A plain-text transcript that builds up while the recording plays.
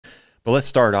But let's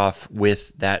start off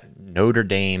with that Notre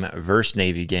Dame versus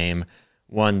Navy game,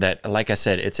 one that, like I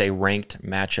said, it's a ranked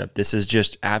matchup. This is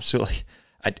just absolutely,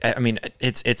 I mean,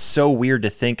 it's so weird to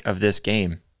think of this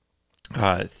game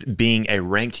being a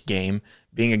ranked game,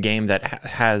 being a game that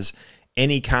has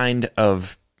any kind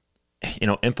of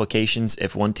implications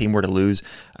if one team were to lose,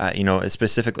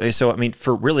 specifically. So, I mean,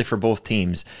 for both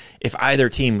teams, if either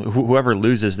team, whoever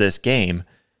loses this game,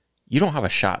 you don't have a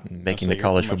shot in making the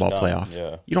college football playoff.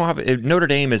 Yeah. You don't have Notre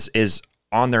Dame is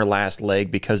on their last leg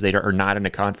because they are not in a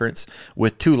conference.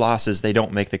 With 2 losses, they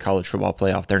don't make the college football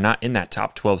playoff. They're not in that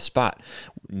top 12 spot.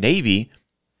 Navy,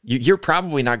 you're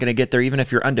probably not going to get there even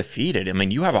if you're undefeated. I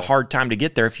mean, you have a hard time to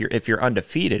get there if you're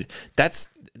undefeated. That's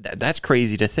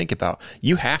crazy to think about.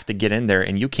 You have to get in there,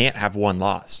 and you can't have 1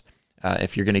 loss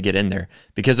if you're going to get in there,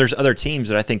 because there's other teams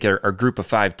that I think are group of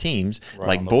 5 teams,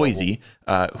 like Boise,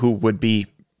 who would be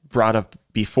brought up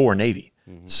before Navy.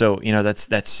 So,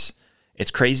 it's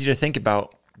crazy to think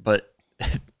about, but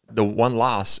the 1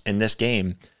 loss in this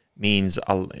game means,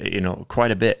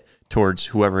 quite a bit towards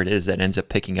whoever it is that ends up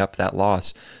picking up that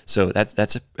loss. So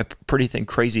that's a pretty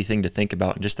crazy thing to think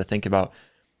about, and just to think about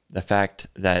the fact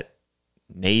that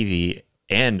Navy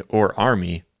and or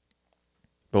Army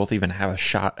both even have a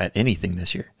shot at anything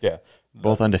this year. Yeah.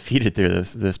 Both undefeated through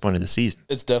this point of the season.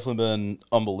 It's definitely been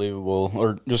unbelievable,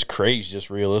 or just crazy, just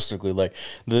realistically. Like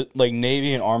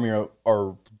Navy and Army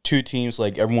are 2 teams,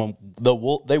 like everyone,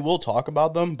 they will talk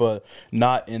about them, but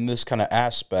not in this kind of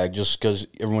aspect, just because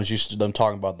everyone's used to them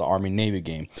talking about the Army-Navy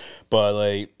game. But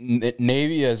like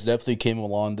Navy has definitely came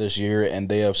along this year, and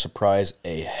they have surprised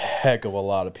a heck of a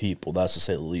lot of people. That's to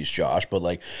say the least, Josh. But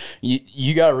like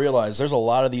you got to realize there's a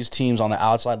lot of these teams on the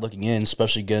outside looking in,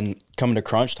 especially coming to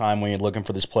crunch time when you're looking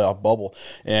for this playoff bubble,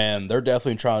 and they're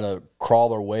definitely trying to crawl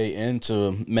their way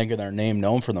into making their name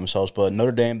known for themselves. But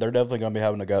Notre Dame, they're definitely going to be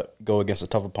having to go against a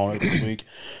tough opponent this week.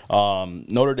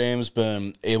 Notre Dame's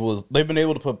been able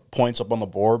to put points up on the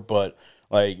board, but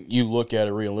like you look at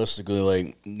it realistically,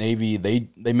 like Navy, they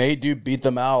may beat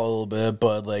them out a little bit,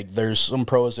 but like there's some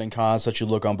pros and cons that you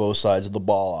look on both sides of the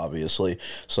ball, obviously.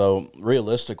 So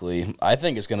realistically, I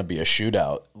think it's going to be a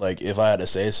shootout. Like if I had to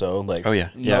say so, like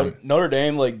Notre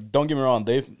Dame, like don't get me wrong,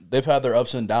 they've had their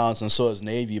ups and downs, and so has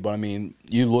Navy. But I mean,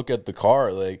 you look at the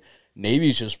card, like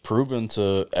Navy's just proven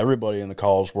to everybody in the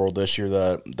college world this year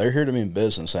that they're here to mean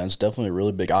business, and it's definitely a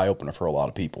really big eye-opener for a lot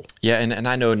of people. Yeah, and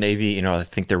I know Navy, I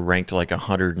think they're ranked like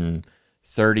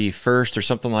 131st or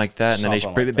something like that, and then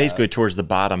they basically towards the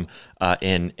bottom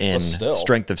in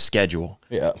strength of schedule.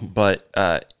 Yeah. But,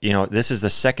 this is the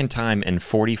second time in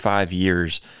 45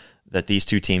 years that these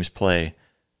 2 teams play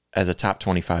as a top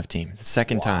 25 team. The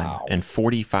second time in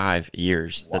 45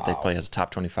 years that they play as a top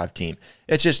 25 team.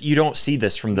 It's just, you don't see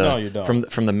this from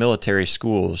the military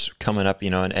schools coming up,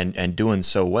 and doing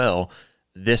so well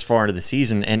this far into the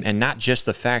season. And not just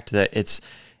the fact that it's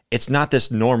not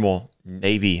this normal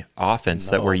Navy offense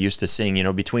that we're used to seeing,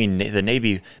 between the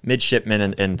Navy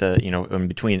midshipmen and the,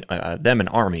 between them and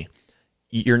Army.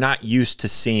 You're not used to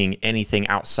seeing anything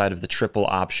outside of the triple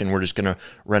option. We're just going to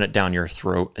run it down your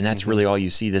throat, and that's really all you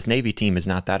see. This Navy team is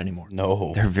not that anymore.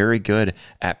 No. They're very good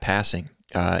at passing,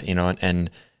 and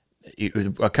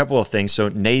a couple of things. So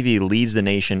Navy leads the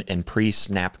nation in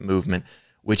pre-snap movement,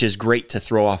 which is great to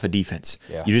throw off a defense.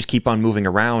 Yeah. You just keep on moving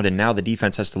around, and now the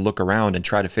defense has to look around and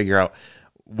try to figure out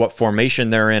what formation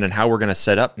they're in and how we're going to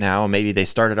set up now. Maybe they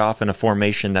started off in a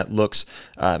formation that looks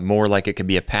more like it could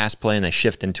be a pass play, and they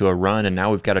shift into a run, and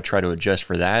now we've got to try to adjust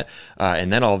for that.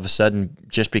 And then all of a sudden,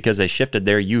 just because they shifted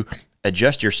there, you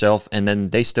adjust yourself, and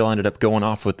then they still ended up going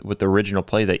off with the original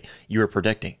play that you were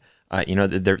predicting.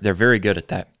 They're very good at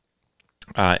that.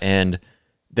 And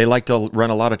they like to run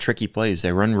a lot of tricky plays.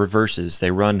 They run reverses.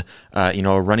 They run,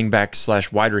 a running back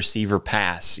 / wide receiver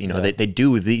pass. They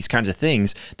do these kinds of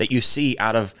things that you see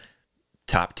out of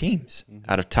top teams,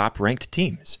 out of top ranked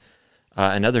teams.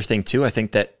 Another thing too, I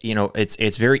think that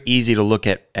it's very easy to look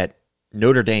at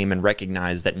Notre Dame and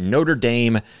recognize that Notre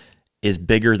Dame is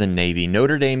bigger than Navy.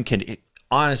 Notre Dame can.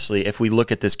 Honestly, if we look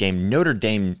at this game, Notre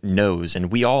Dame knows,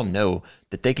 and we all know,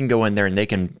 that they can go in there and they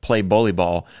can play bully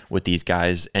ball with these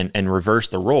guys and reverse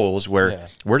the roles where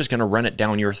we're just going to run it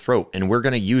down your throat, and we're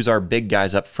going to use our big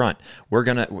guys up front. We're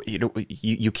going to,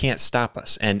 you can't stop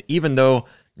us. And even though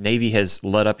Navy has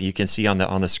let up, you can see on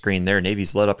the screen there,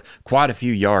 Navy's let up quite a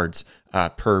few yards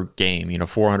per game,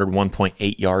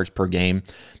 401.8 yards per game.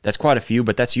 That's quite a few,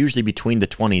 but that's usually between the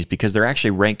 20s because they're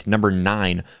actually ranked number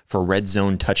 9 for red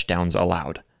zone touchdowns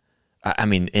allowed.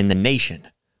 In the nation.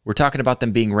 We're talking about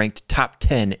them being ranked top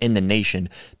 10 in the nation,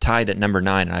 tied at number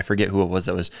 9, and I forget who it was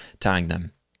that was tying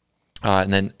them.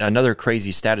 And then another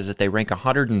crazy stat is that they rank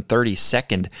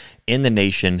 132nd in the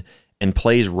nation in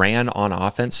plays ran on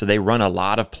offense. So they run a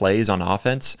lot of plays on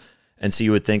offense. And so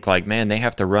you would think like, man, they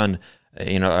have to run, that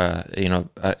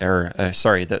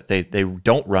they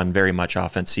don't run very much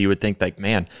offense. So you would think like,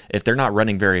 man, if they're not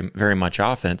running very, very much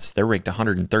offense, they're ranked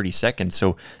 132nd.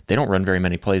 So they don't run very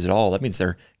many plays at all. That means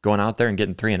they're going out there and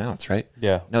getting 3 and outs, right?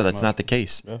 Yeah. No, that's not the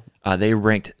case. Yeah. They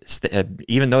ranked,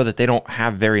 even though that they don't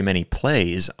have very many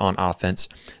plays on offense,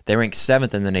 they rank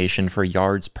 7th in the nation for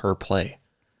yards per play.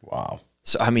 Wow.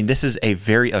 So, I mean, this is a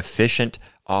very efficient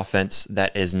offense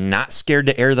that is not scared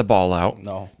to air the ball out.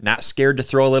 No. Not scared to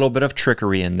throw a little bit of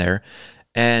trickery in there.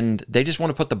 And they just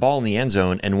want to put the ball in the end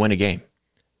zone and win a game.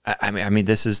 I mean,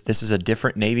 this is a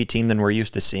different Navy team than we're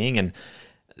used to seeing, and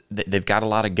they've got a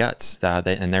lot of guts,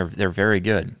 and they're very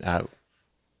good.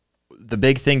 The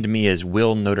big thing to me is,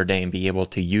 will Notre Dame be able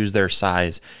to use their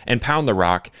size and pound the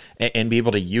rock and be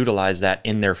able to utilize that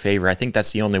in their favor? I think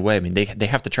that's the only way. I mean, they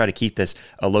have to try to keep this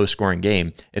a low-scoring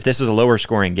game. If this is a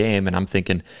lower-scoring game, and I'm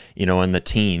thinking, in the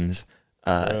teens,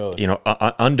 really?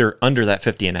 Under that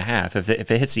 50.5,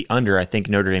 if it hits the under, I think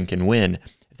Notre Dame can win.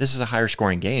 If this is a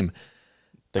higher-scoring game,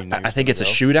 I think it's a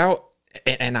shootout,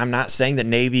 and I'm not saying that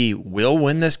Navy will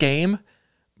win this game,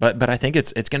 but I think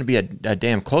it's going to be a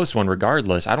damn close one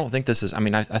regardless. I don't think this is, I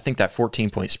think that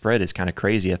 14-point spread is kind of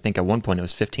crazy. I think at one point it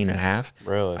was 15.5.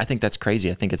 Really? I think that's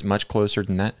crazy. I think it's much closer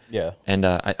than that. Yeah. And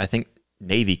I think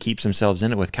Navy keeps themselves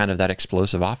in it with kind of that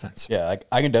explosive offense. Yeah,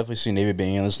 I can definitely see Navy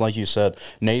being in this. Like you said,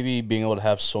 Navy being able to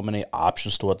have so many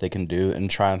options to what they can do and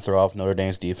try and throw off Notre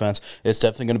Dame's defense, it's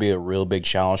definitely going to be a real big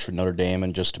challenge for Notre Dame,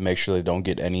 and just to make sure they don't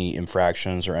get any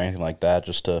infractions or anything like that,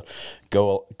 just to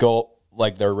go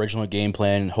like their original game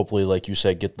plan, and hopefully, like you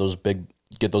said, get those big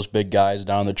guys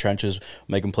down in the trenches,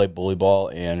 make them play bully ball,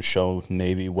 and show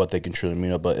Navy what they can truly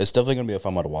mean. But it's definitely going to be a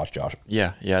fun one to watch, Josh.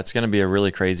 Yeah, it's going to be a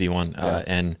really crazy one.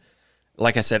 And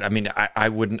like I said, I mean,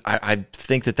 I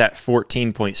think that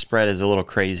 14-point spread is a little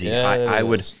crazy. Yeah,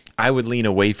 I would lean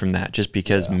away from that just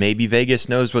because maybe Vegas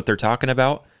knows what they're talking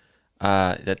about.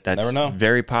 That's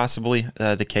very possibly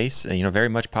the case. Very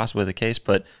much possibly the case,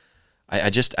 but I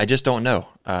just don't know.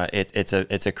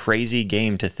 It's a crazy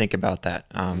game to think about that.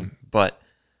 But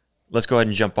let's go ahead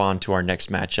and jump on to our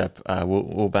next matchup.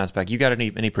 We'll bounce back. You got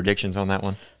any predictions on that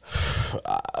one?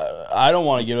 I don't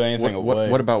want to give anything away.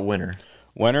 What about winner?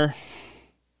 Winner?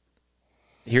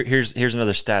 Here's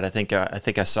another stat. I think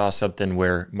I saw something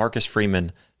where Marcus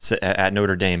Freeman at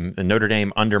Notre Dame. The Notre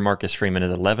Dame under Marcus Freeman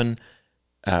is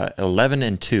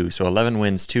 11-2. So 11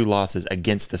 wins, 2 losses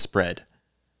against the spread.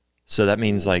 So that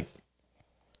means like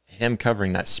him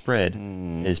covering that spread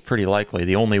is pretty likely.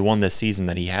 The only one this season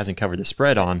that he hasn't covered the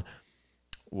spread on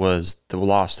was the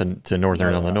loss to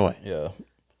Northern Illinois. Yeah.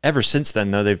 Ever since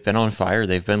then, though, they've been on fire.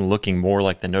 They've been looking more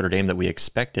like the Notre Dame that we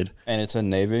expected. And it's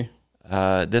in Navy.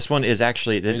 This one is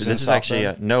actually this is actually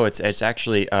it's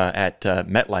actually at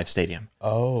MetLife Stadium.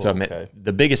 Oh, so okay.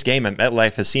 The biggest game at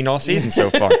MetLife has seen all season so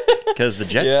far because the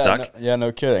Jets suck.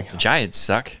 No kidding. The Giants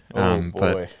suck. Oh boy.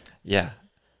 But yeah,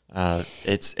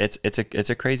 it's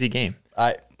a crazy game.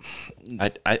 I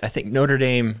think Notre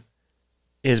Dame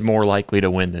is more likely to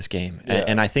win this game,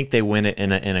 and I think they win it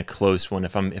in a close one.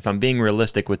 If I'm being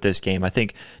realistic with this game, I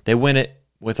think they win it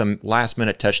with a last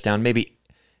minute touchdown, maybe.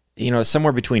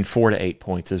 Somewhere between 4 to 8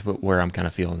 points is where I'm kind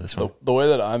of feeling this one. The way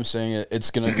that I'm saying it, it's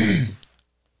going to be,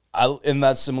 in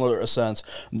that similar sense,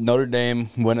 Notre Dame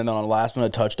winning on a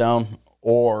last-minute touchdown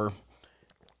or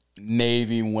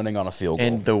Navy winning on a field goal.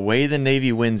 And the way the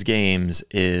Navy wins games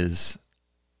is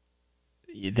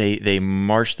they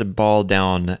march the ball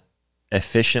down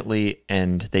efficiently,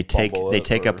 and they take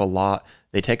up a lot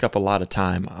of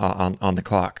time on the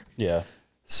clock. Yeah.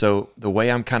 So the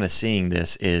way I'm kind of seeing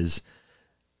this is,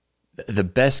 the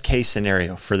best case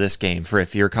scenario for this game, for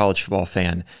if you're a college football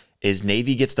fan, is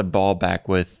Navy gets the ball back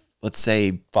with, let's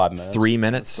say, 5 minutes. 3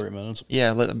 minutes. 3 minutes.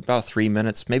 Yeah, about 3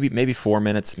 minutes, maybe 4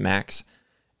 minutes max,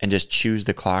 and just chews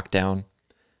the clock down.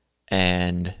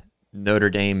 And Notre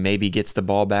Dame maybe gets the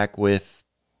ball back with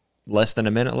less than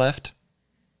a minute left.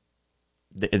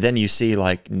 Then you see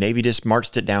like Navy just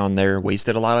marched it down there,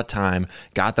 wasted a lot of time,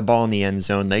 got the ball in the end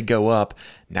zone. They go up.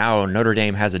 Now Notre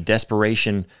Dame has a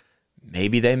desperation.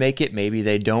 Maybe they make it, maybe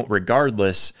they don't.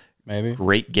 Regardless,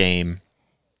 great game.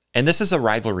 And this is a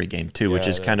rivalry game, too, which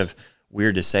is kind of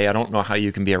weird to say. I don't know how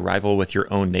you can be a rival with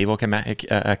your own naval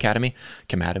academy.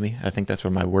 I think that's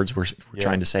what my words were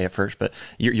trying to say at first. But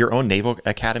your own naval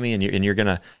academy, and you're going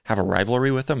to have a rivalry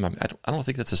with them? I don't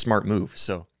think that's a smart move.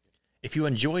 So If you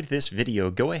enjoyed this video,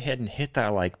 go ahead and hit that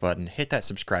like button, hit that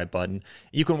subscribe button.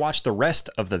 You can watch the rest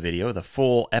of the video, the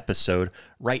full episode,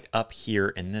 right up here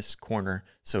in this corner.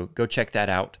 So go check that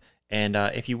out. And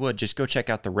if you would, just go check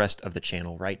out the rest of the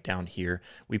channel right down here.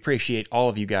 We appreciate all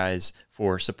of you guys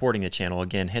for supporting the channel.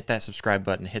 Again, hit that subscribe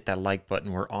button, hit that like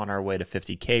button. We're on our way to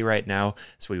 50K right now,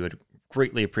 so we would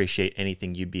greatly appreciate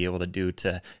anything you'd be able to do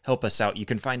to help us out. You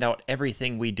can find out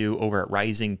everything we do over at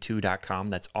risingto.com.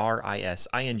 That's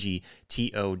risingto.com.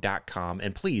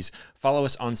 And please follow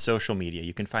us on social media.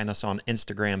 You can find us on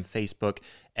Instagram, Facebook,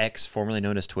 X, formerly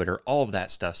known as Twitter, all of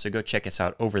that stuff. So go check us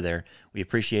out over there. We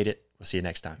appreciate it. We'll see you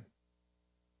next time.